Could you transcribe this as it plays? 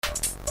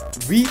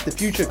Read the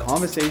Future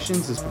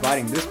Conversations is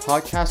providing this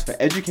podcast for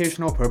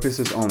educational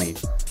purposes only.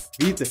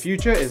 Read the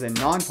Future is a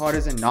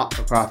nonpartisan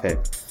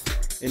not-for-profit.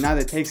 It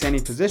neither takes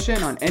any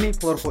position on any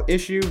political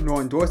issue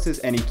nor endorses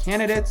any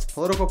candidates,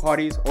 political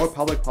parties, or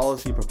public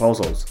policy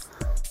proposals.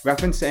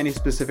 Reference to any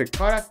specific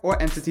product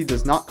or entity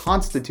does not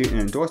constitute an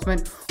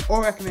endorsement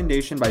or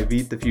recommendation by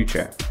Read the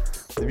Future.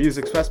 The views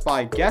expressed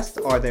by guests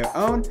are their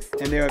own,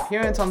 and their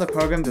appearance on the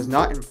program does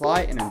not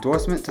imply an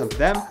endorsement of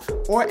them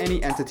or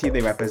any entity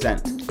they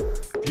represent.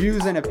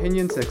 Views and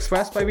opinions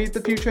expressed by Read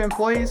the Future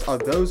employees are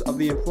those of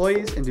the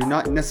employees and do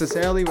not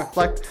necessarily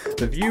reflect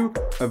the view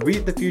of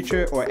Read the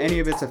Future or any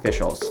of its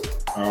officials.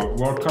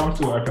 Welcome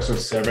to episode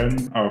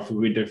 7 of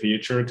Read the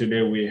Future.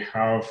 Today we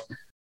have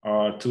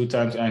two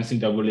times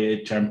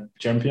NCAA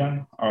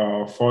champion,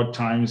 4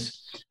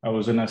 times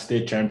Arizona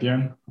State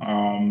champion,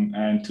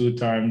 and 2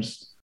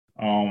 times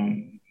you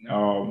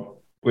are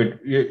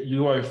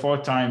a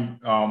 4-time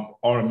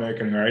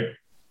All-American, right?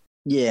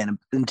 Yeah,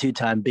 and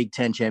 2-time Big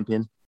Ten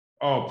champion.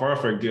 Oh,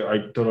 perfect. Yeah, I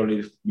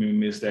totally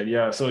missed that.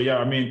 Yeah. So,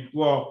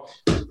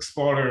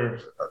 spoiler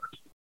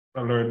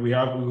alert, we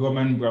have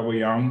Roman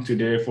Bravo-Young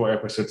today for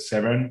episode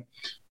 7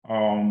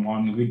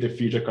 on Read the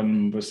Future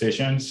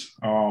Conversations.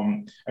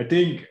 I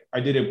think I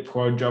did a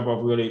poor job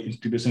of really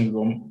introducing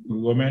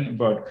Roman,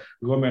 but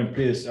Roman,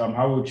 please,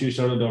 how would you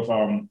sort of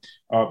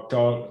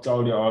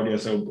tell the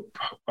audience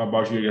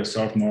about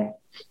yourself more?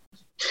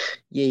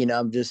 Yeah,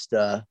 I'm just,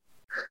 the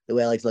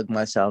way I like to look at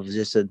myself is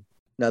just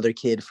another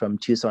kid from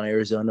Tucson,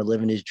 Arizona,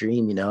 living his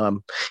dream. I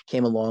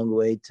came a long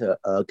way to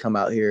come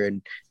out here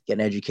and get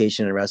an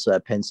education and wrestle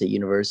at Penn State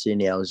University.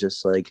 And I was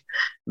just like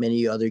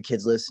many other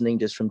kids listening,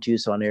 just from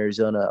Tucson,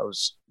 Arizona.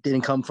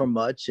 Didn't come from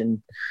much,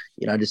 and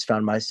I just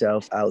found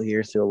myself out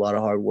here through a lot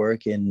of hard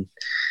work and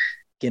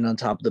getting on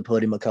top of the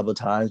podium a couple of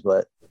times.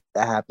 But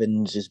that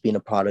happened just being a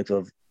product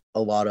of a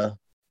lot of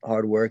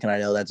hard work. And I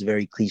know that's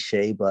very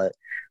cliche, but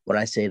when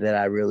I say that,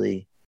 I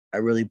really,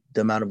 the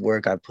amount of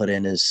work I put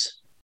in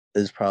is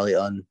probably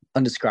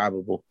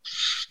undescribable.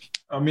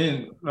 I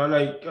mean,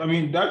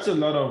 that's a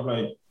lot of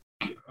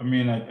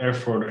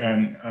effort,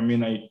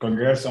 and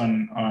congrats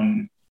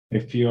on a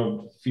few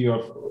of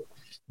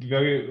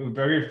very,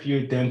 very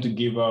few tend to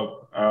give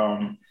up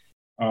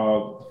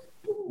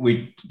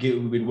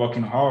with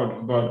working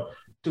hard, but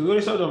to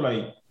really sort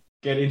of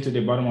get into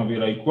the bottom of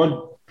it,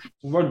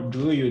 what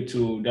drew you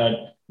to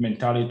that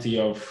mentality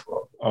of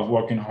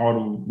working hard?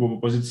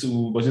 Was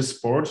it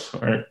sports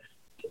or?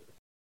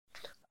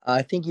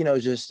 I think,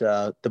 just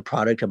the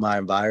product of my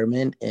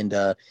environment. And,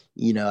 I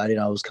didn't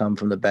always come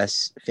from the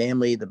best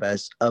family, the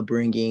best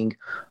upbringing.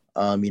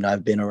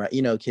 I've been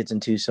around, kids in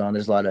Tucson,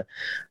 there's a lot of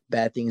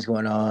bad things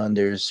going on.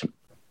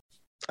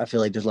 I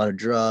feel like there's a lot of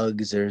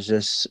drugs.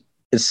 It's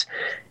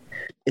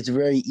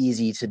very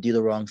easy to do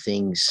the wrong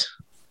things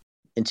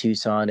in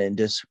Tucson. And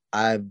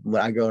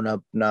when I growing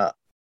up, not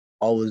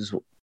always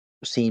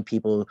seeing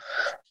people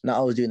not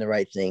always doing the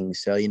right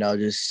things. So,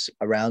 just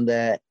around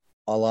that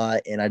a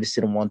lot, and I just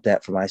didn't want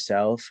that for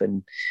myself.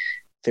 And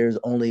there's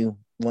only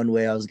one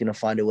way I was going to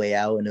find a way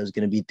out, and it was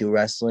going to be through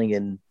wrestling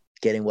and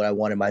getting what I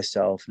wanted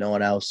myself. No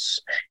one else.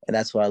 And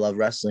that's why I love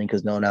wrestling,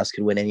 because no one else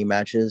could win any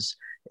matches.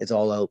 It's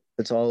all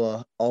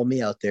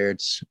me out there.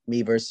 It's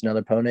me versus another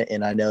opponent,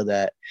 and I know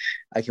that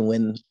I can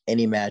win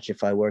any match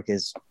if I work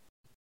as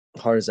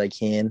hard as I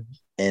can.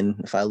 And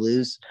if I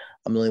lose,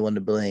 I'm the only one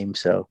to blame.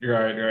 So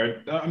right.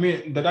 I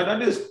mean,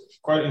 that is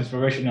quite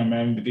inspirational,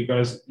 man,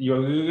 because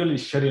you're really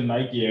shedding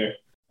light here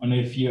on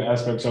a few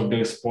aspects of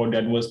the sport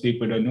that most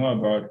people don't know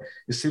about.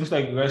 It seems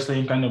like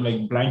wrestling kind of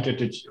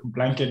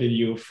blanketed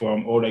you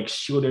from, or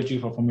shielded you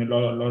from a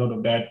lot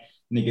of that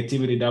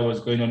negativity that was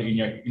going on in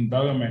your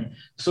environment.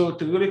 So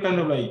to really kind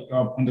of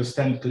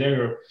understand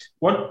clearer,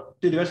 what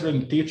did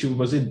wrestling teach you?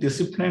 Was it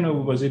discipline,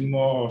 or was it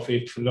more of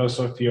a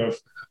philosophy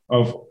of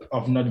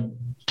not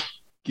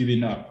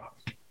giving up?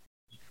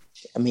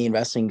 I mean,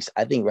 I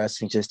think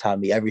wrestling just taught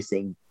me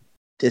everything.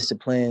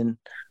 Discipline,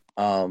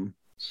 my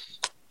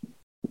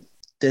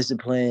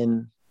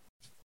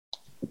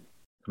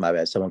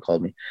bad, someone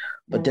called me.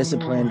 But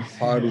discipline,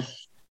 hard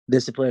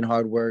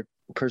work,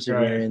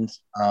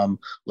 perseverance,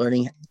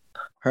 learning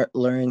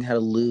how to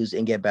lose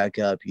and get back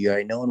up.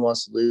 No one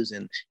wants to lose,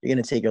 and you're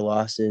going to take your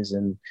losses,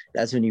 and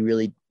that's when you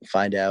really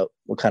find out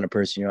what kind of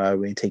person you are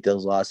when you take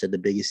those losses at the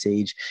biggest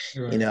stage.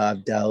 Right.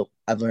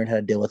 I've learned how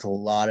to deal with a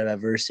lot of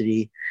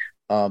adversity.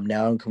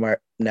 Now in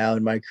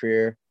my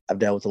career, I've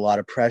dealt with a lot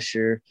of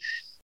pressure.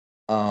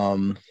 The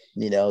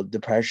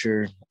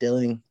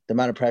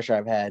amount of pressure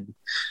I've had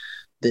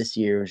this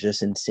year was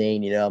just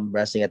insane. I'm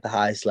wrestling at the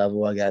highest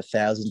level. I got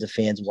thousands of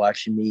fans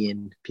watching me,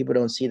 and people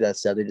don't see that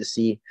stuff. They just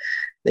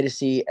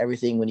see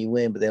everything when you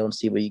win, but they don't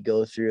see what you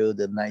go through,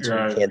 the nights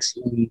when you can't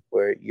sleep,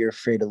 where you're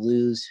afraid to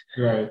lose.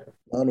 Right.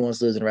 No one wants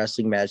to lose in a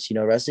wrestling match.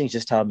 Wrestling's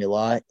just taught me a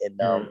lot,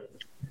 and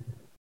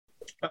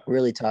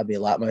really taught me a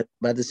lot. But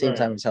at the same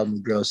time, it's helped me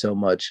grow so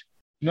much.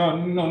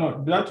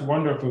 No. That's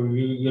wonderful,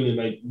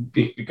 really,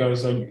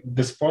 because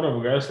the sport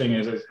of wrestling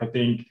is, I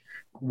think,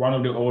 one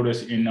of the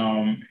oldest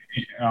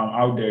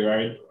out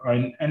there,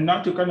 right? And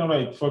not to kind of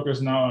like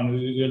focus now on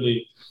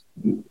really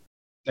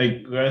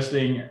like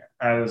wrestling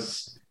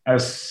as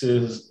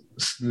his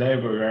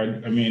slavery,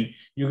 right? I mean,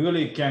 you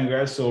really can't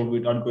wrestle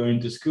without going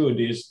to school.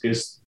 This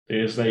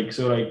like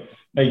so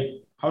like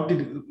how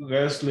did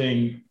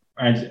wrestling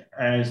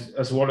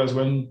as well as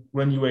when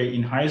you were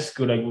in high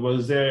school, like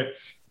was it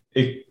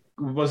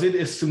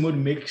a smooth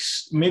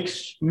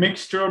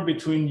mixture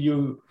between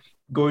you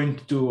going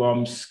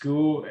to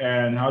school,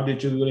 and how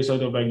did you really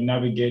sort of like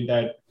navigate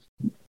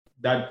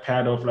that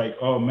path of like,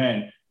 oh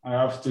man, I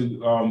have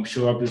to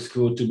show up to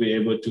school to be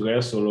able to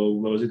wrestle,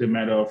 or was it a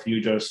matter of you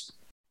just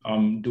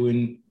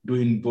doing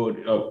both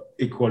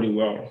equally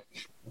well?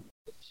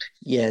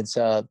 Yeah, it's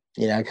I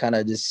kind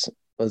of just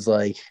was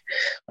like,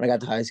 when I got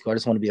to high school, I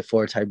just want to be a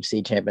 4-time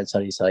state champ at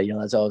Sunnyside.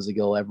 That's always the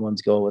goal.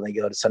 Everyone's goal when they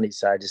go to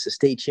Sunnyside, just a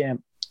state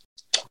champ.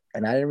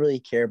 And I didn't really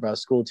care about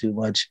school too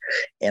much,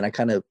 and I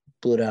kind of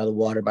blew it out of the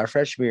water. By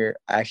freshman year,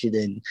 I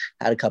actually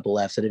had a couple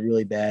laughs. I did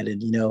really bad,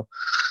 and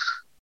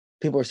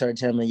people were starting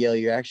telling me, "Yo,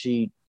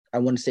 I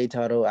won a state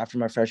title after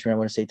my freshman year. I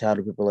won a state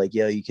title." People were like,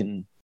 "Yo,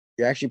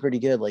 you're actually pretty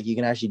good. Like, you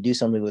can actually do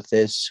something with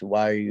this.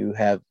 Why do you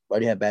have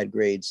bad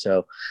grades?"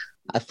 So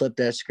I flipped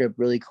that script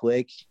really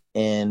quick,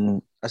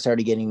 and I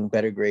started getting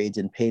better grades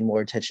and paid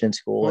more attention in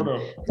school.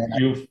 Hold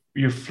up.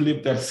 You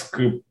flipped that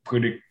script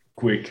pretty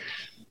quick.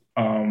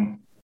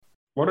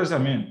 What does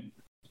that mean?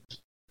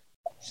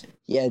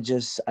 Yeah,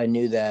 just I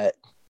knew that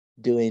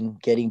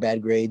getting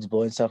bad grades,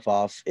 blowing stuff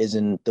off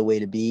isn't the way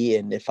to be.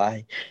 And if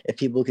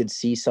people could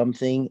see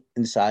something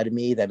inside of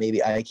me that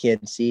maybe I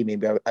can't see,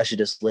 maybe I should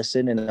just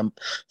listen. And I'm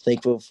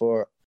thankful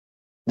for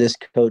this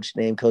coach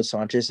named Coach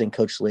Sanchez and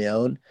Coach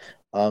Leone,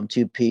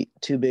 two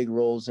big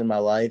roles in my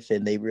life,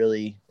 and they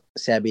really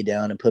sat me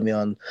down and put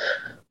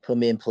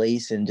me in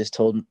place and just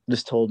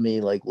told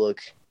me like,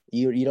 look,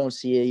 you don't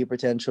see your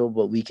potential,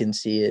 but we can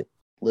see it.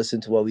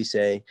 Listen to what we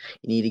say.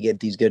 You need to get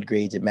these good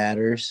grades. It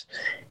matters.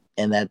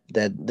 And that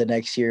the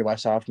next year, my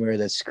sophomore year,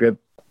 that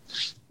script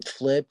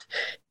flipped,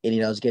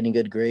 and I was getting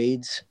good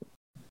grades,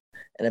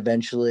 and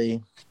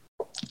eventually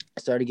I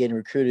started getting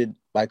recruited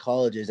by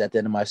colleges at the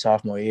end of my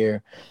sophomore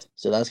year.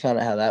 So that's kind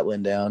of how that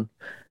went down.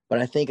 But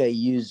I think I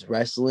used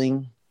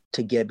wrestling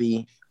to get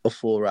me a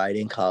full ride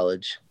in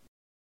college.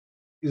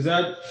 Is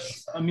that,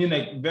 I mean,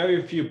 like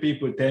very few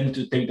people tend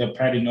to take the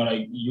path,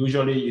 like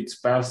usually it's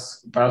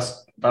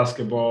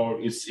basketball,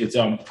 it's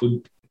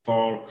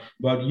football,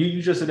 but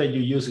you just said that you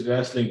use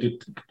wrestling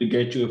to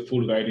get you a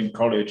full ride in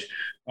college.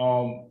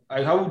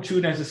 Like how would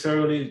you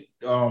necessarily,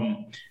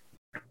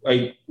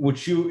 like,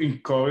 would you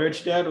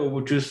encourage that, or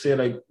would you say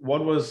like,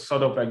 what was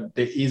sort of like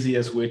the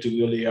easiest way to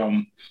really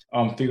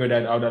figure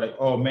that out, that like,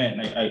 oh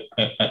man,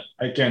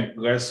 I can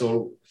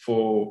wrestle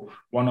for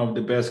one of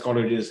the best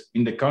colleges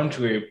in the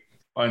country,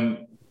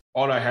 and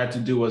all I had to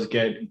do was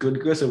get good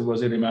grades, or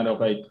was it a matter of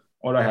like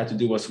all I had to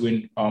do was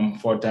win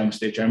 4-time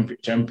state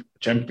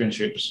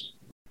championships?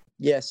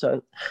 Yeah,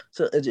 so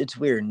it's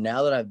weird.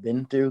 Now that I've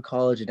been through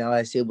college and now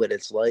I see what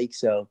it's like.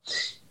 So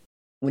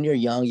when you're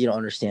young, you don't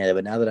understand it.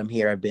 But now that I'm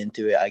here, I've been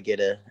through it. I get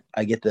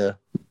the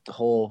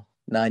whole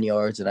 9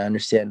 yards, and I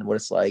understand what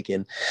it's like.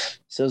 And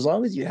so as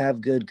long as you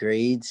have good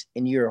grades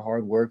and you're a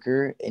hard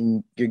worker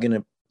and you're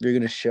gonna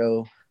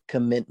show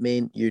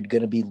commitment, you're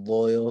going to be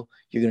loyal,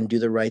 you're going to do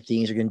the right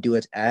things, you're going to do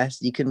what's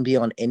asked, you can be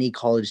on any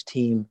college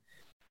team.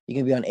 You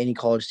can be on any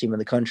college team in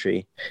the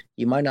country.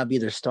 You might not be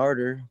their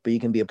starter, but you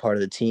can be a part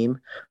of the team,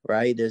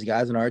 right? There's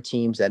guys on our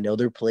teams that know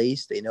their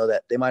place. They know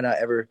that they might not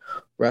ever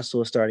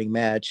wrestle a starting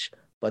match,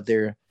 but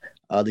they're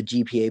the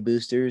GPA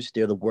boosters.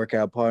 They're the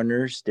workout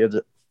partners. They're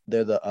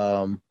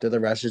the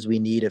wrestlers we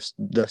need if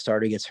the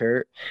starter gets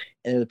hurt.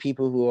 And they're the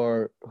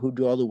people who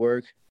do all the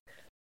work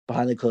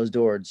behind the closed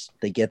doors.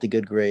 They get the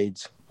good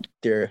grades.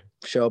 They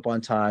show up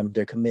on time.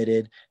 They're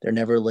committed. They're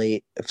never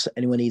late. If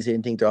anyone needs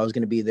anything, they're always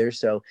going to be there.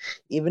 So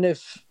even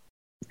if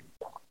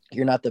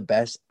you're not the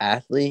best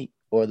athlete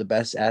or the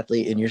best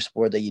athlete in your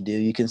sport that you do,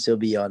 you can still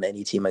be on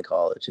any team at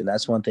college. And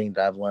that's one thing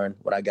that I've learned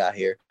when I got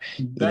here.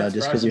 That's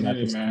just because you're not,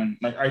 man.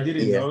 Like I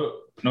didn't know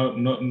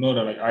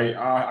that. Like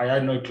I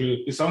had no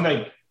clue. It sounds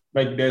like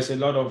there's a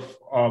lot of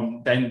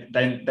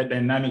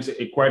dynamics,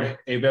 quite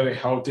a very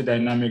healthy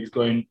dynamics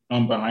going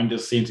on behind the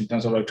scenes in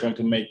terms of like trying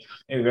to make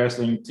a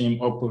wrestling team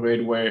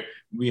operate, where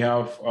we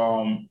have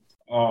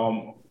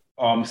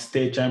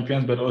state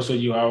champions, but also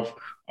you have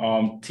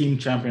team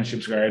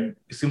championships, right?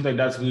 It seems like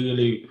that's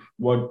really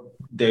what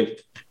the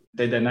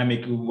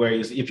dynamic,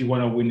 whereas if you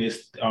want to win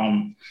this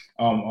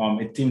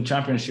a team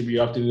championship, you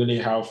have to really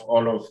have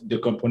all of the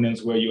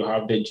components, where you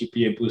have the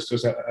GPA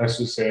boosters, as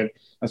you said,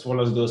 as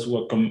well as those who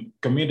are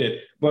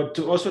committed. But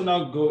to also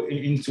now go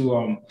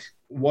into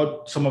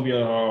what some of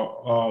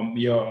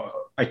your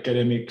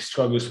academic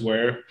struggles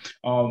were.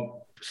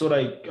 So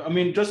like, I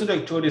mean, just to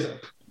like throw this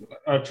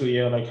out to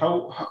you, like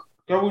how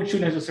would you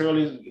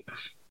necessarily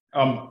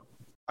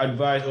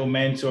advise or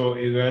mentor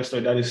a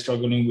wrestler that is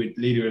struggling with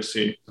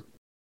literacy?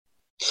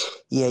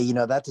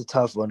 Yeah, that's a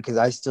tough one, because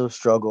I still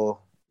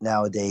struggle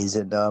nowadays.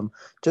 And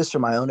just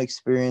from my own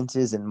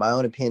experiences and my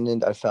own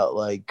opinion, I felt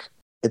like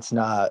it's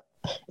not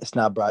it's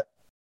not brought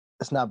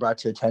it's not brought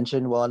to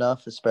attention well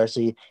enough,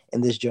 especially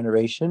in this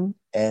generation.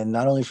 And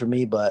not only for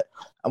me, but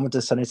I went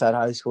to Sunnyside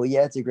High School.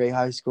 Yeah, it's a great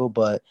high school,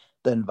 but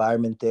the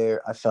environment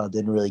there I felt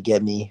didn't really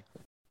get me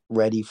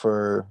ready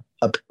for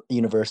a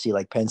university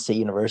like Penn State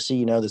University.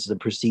 You know, this is a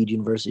prestige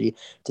university.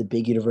 It's a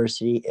big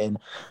university. And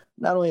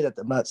not only that,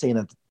 I'm not saying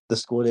that the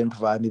school didn't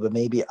provide me, but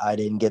maybe I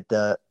didn't get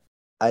the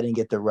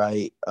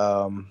right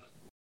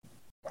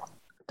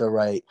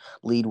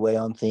lead way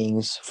on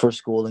things for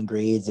school and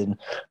grades and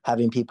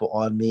having people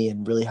on me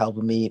and really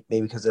helping me,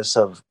 maybe because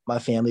of my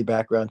family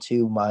background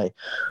too. My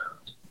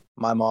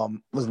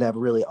mom was never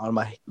really on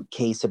my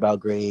case about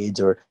grades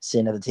or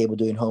sitting at the table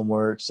doing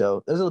homework.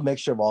 So there's a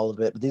mixture of all of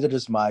it, but these are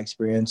just my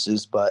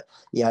experiences. But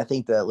yeah, I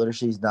think that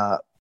literacy is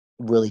not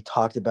really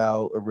talked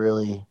about or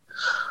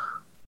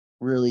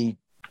really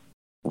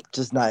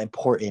just not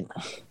important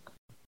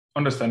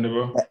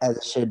Understandable. as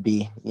it should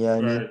be. You know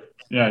what I mean? Right.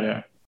 Yeah,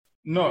 yeah.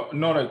 No,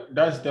 no, like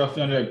that's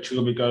definitely like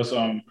true because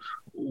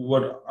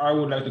what I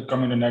would like to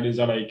comment on that is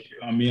that like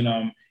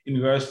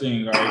in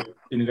wrestling, right?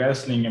 In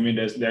wrestling, I mean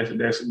there's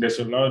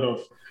a lot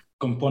of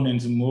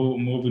components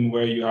moving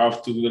where you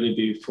have to really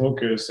be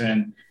focused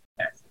and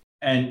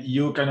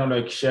you kind of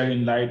like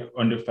shedding light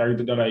on the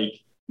fact that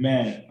like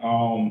man,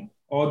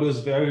 all those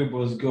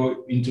variables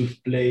go into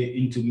play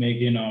into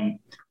making a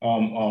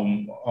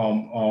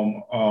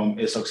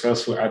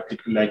successful athlete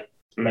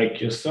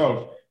like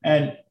yourself.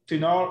 And to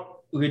now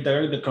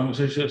redirect the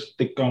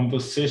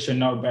conversation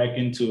now back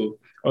into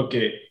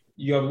okay,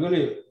 you have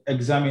really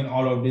examined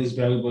all of these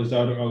variables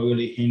that are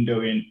really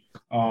hindering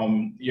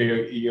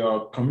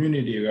your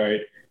community, right?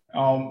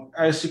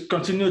 As you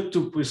continue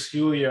to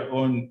pursue your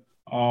own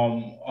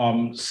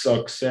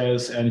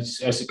success and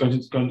as you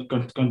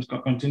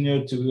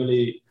continue to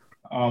really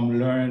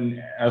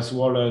learn as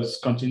well as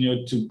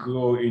continue to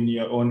grow in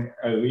your own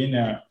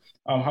arena,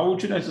 how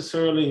would you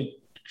necessarily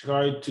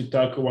try to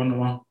tackle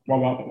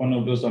one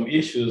of those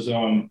issues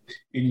in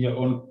your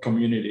own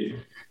community?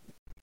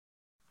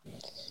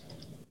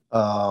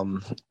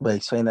 But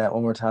explain that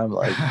one more time.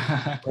 Like,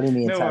 what do you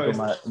mean No tackle worries.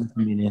 my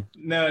community?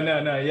 No.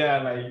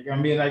 Yeah, like I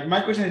mean, like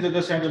my question is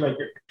just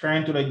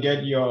trying to like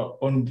get your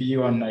own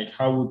view on like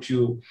how would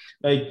you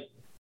like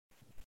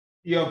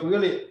you have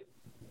really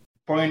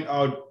point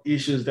out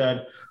issues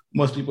that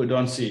most people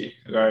don't see,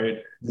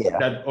 right? Yeah.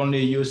 That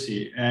only you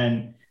see.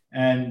 And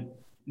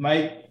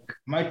my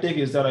take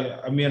is that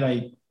I mean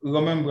like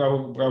Roman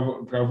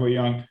Bravo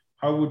Young,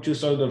 how would you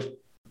sort of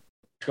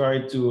try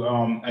to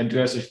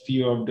address a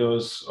few of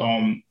those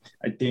I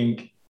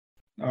think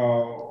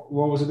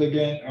what was it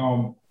again?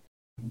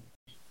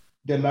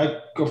 The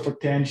lack of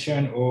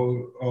attention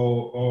or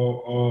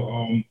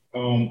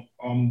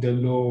the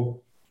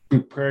low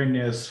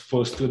preparedness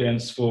for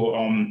students for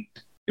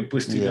a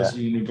prestigious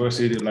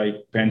university like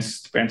Penn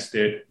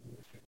State.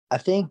 I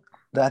think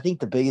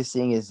the biggest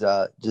thing is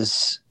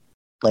just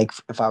like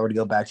if I were to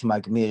go back to my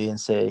community and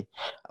say,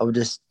 I would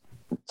just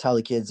tell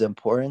the kids the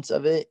importance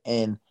of it,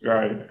 and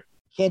Right. you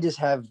can't just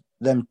have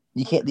them.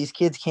 You can't. These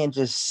kids can't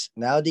just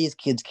nowadays.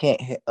 Kids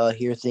can't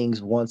hear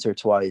things once or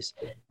twice.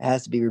 It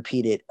has to be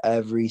repeated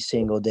every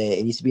single day.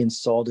 It needs to be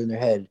installed in their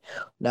head.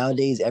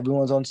 Nowadays,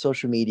 everyone's on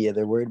social media.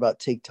 They're worried about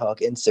TikTok,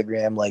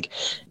 Instagram, like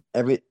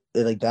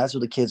that's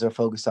what the kids are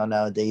focused on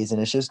nowadays,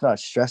 and it's just not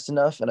stressed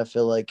enough. And I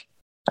feel like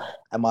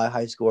at my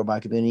high school or my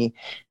community,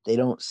 they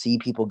don't see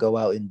people go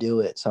out and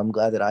do it. So I'm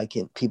glad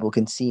that people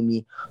can see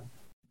me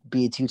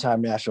be a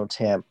two-time national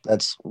champ. I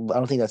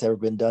don't think that's ever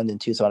been done in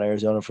Tucson,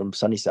 Arizona from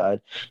Sunnyside.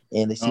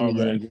 And they see me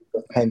getting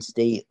Penn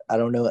State. I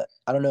don't know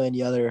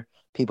any other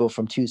people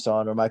from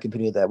Tucson or my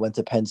community that went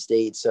to Penn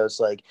State. So it's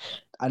like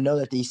I know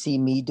that they see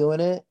me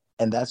doing it,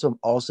 and that's what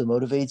also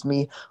motivates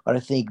me. But I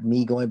think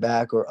me going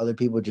back or other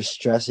people just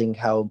stressing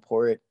how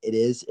important it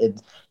is. You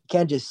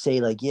can't just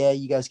say like, yeah,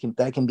 you guys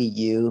that can be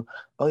you.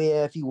 Oh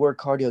yeah, if you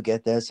work hard, you'll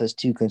get that. So it's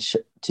too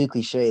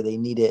cliche. They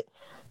need it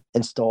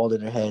installed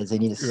in their heads. They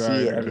need to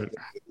see it every day.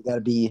 You got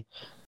to be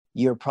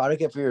you're a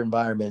product of your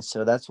environment.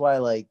 So that's why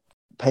like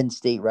Penn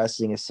State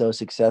wrestling is so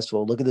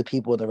successful. Look at the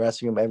people in the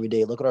wrestling room every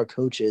day. Look at our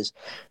coaches.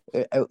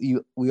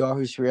 We are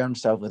who surround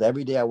ourselves with.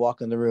 Every day I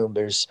walk in the room,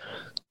 there's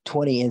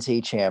 20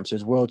 NCAA champs,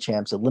 there's world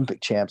champs, Olympic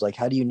champs. Like,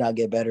 how do you not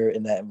get better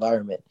in that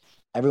environment?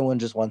 Everyone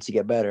just wants to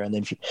get better. And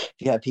then if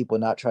you have people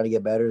not trying to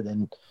get better,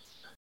 then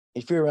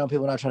if you're around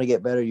people not trying to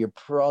get better, you're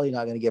probably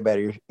not going to get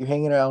better. You're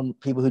hanging around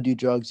people who do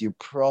drugs, you're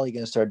probably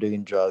going to start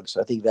doing drugs.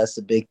 So I think that's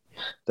the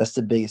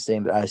biggest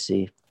thing that I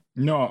see.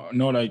 No,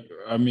 like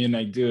I mean,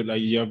 like dude,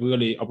 like you have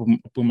really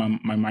opened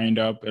my mind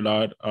up a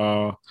lot.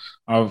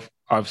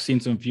 I've seen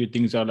some few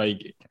things that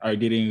like I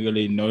didn't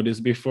really notice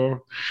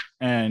before,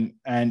 and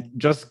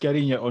just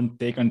getting your own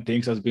take on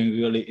things has been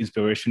really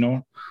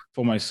inspirational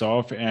for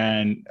myself,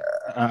 and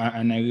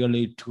I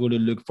really truly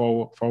look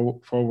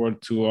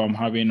forward to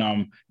having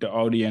the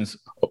audience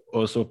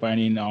also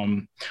finding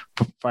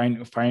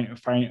finding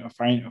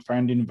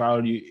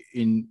value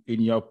in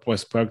your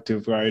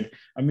perspective, right?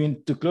 I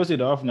mean, to close it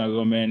off now,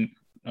 Roman,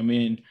 I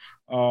mean,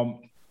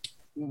 um,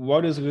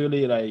 what is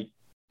really like,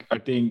 I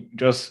think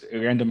just a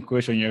random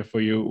question here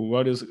for you.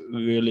 What is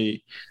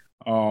really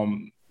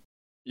um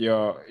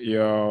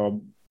your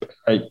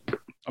like,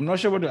 I'm not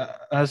sure what to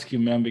ask you,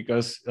 man,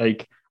 because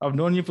like I've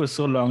known you for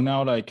so long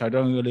now. Like I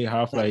don't really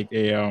have like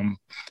a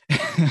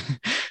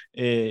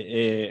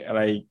a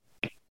like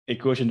a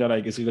question that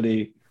like is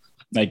really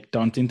like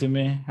daunting to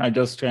me. I'm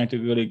just trying to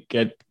really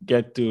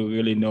get to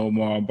really know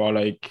more about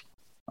like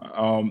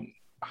um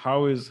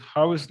how is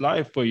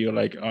life for you?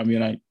 Like I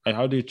mean like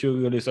how did you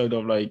really sort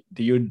of like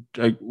do you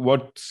like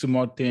what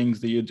small things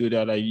do you do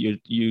that like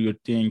you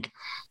think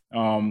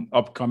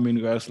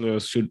upcoming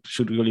wrestlers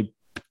should really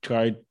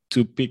try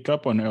to pick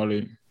up on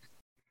early?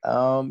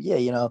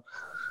 Yeah,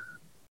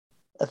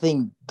 I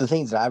think the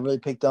things that I really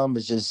picked on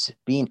was just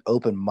being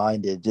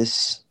open-minded.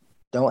 Just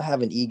don't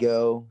have an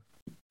ego.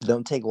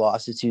 Don't take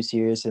losses too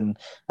serious. And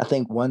I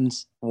think one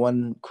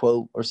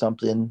quote or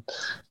something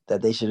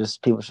that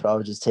people should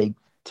always just take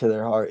to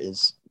their heart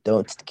is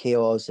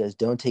KO says,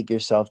 don't take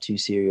yourself too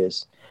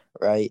serious,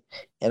 right?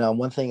 And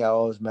one thing I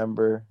always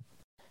remember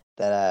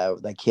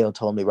that KO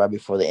told me right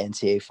before the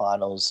NCAA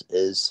finals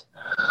is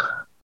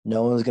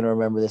no one's gonna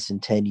remember this in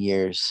 10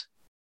 years.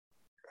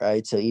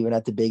 Right. So even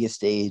at the biggest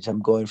stage, I'm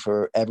going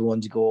for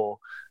everyone's goal.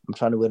 I'm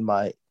trying to win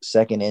my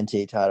second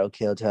NCAA title.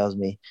 KO tells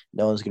me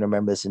no one's going to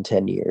remember this in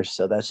 10 years.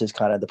 So that's just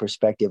kind of the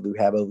perspective we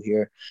have over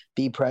here.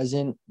 Be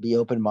present, be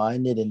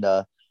open-minded, and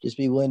just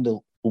be willing to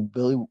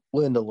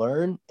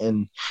learn.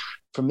 And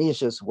for me, it's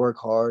just work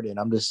hard, and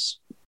I'm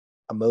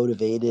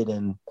motivated,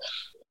 and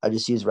I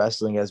just use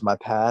wrestling as my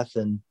path.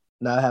 And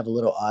now I have a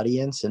little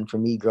audience, and for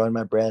me, growing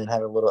my brand and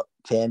having a little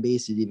fan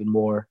base is even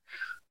more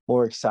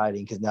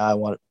exciting because now I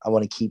want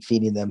to keep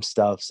feeding them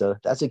stuff. So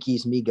that's what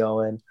keeps me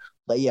going.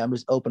 But yeah, I'm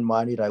just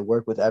open-minded. I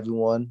work with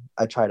everyone.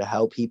 I try to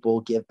help people,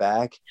 give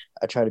back.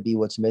 I try to be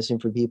what's missing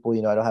for people.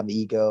 I don't have an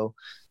ego.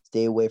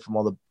 Stay away from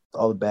all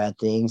the bad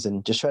things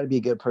and just try to be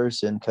a good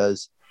person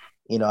because,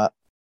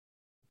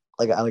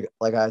 like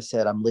I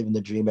said, I'm living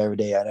the dream every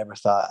day. I never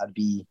thought I'd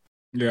be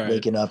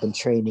waking up and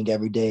training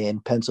every day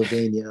in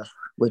Pennsylvania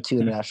with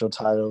 2 national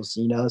titles,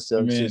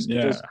 so it's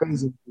just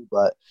crazy.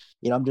 But,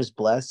 I'm just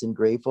blessed and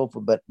grateful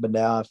but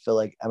now I feel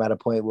like I'm at a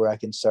point where I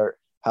can start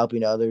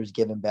helping others,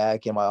 giving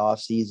back in my off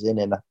season.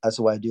 And that's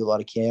why I do a lot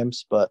of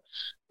camps, but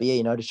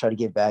yeah, I just try to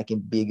give back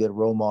and be a good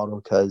role model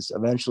because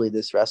eventually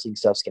this wrestling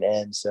stuff's going to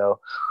end. So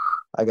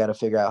I got to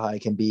figure out how I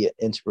can be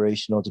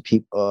inspirational to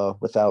people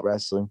without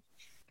wrestling.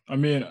 I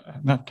mean,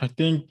 I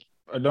think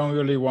I don't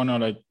really want to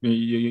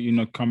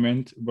like,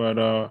 comment,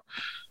 but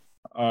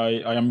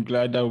I am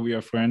glad that we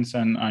are friends,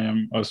 and I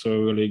am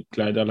also really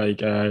glad that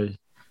like I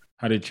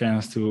had a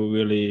chance to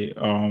really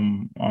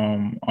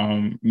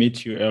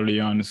meet you early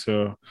on.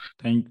 So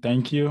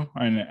thank you.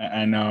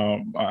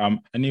 And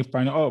any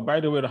final. Oh, by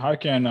the way, how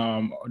can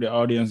the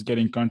audience get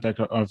in contact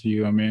of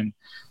you? I mean,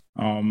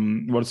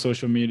 what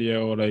social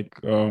media or like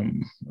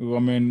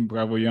Roman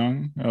Bravo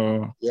Young?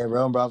 Or... Yeah,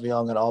 Roman Bravo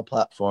Young on all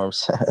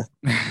platforms.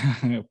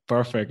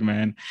 Perfect,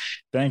 man.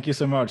 Thank you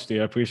so much,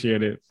 dude. I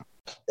appreciate it.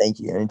 Thank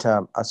you.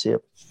 Anytime. I'll see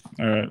you.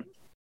 All right.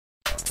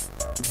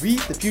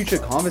 Beat the Future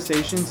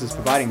Conversations is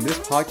providing this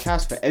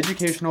podcast for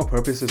educational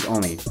purposes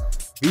only.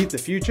 Beat the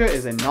Future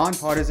is a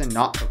nonpartisan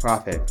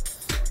not-for-profit.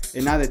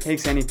 It neither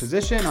takes any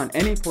position on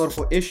any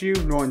political issue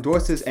nor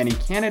endorses any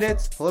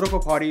candidates, political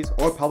parties,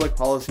 or public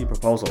policy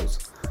proposals.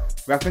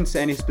 Reference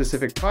to any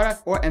specific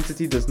product or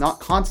entity does not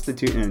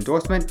constitute an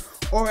endorsement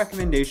or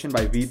recommendation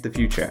by Beat the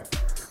Future.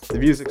 The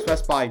views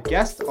expressed by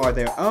guests are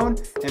their own,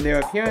 and their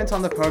appearance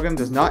on the program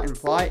does not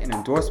imply an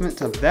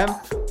endorsement of them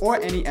or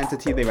any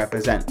entity they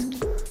represent.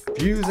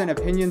 Views and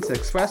opinions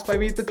expressed by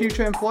Beat the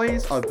Future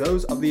employees are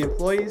those of the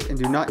employees and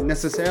do not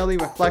necessarily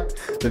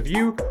reflect the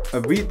view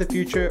of Beat the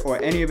Future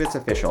or any of its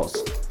officials.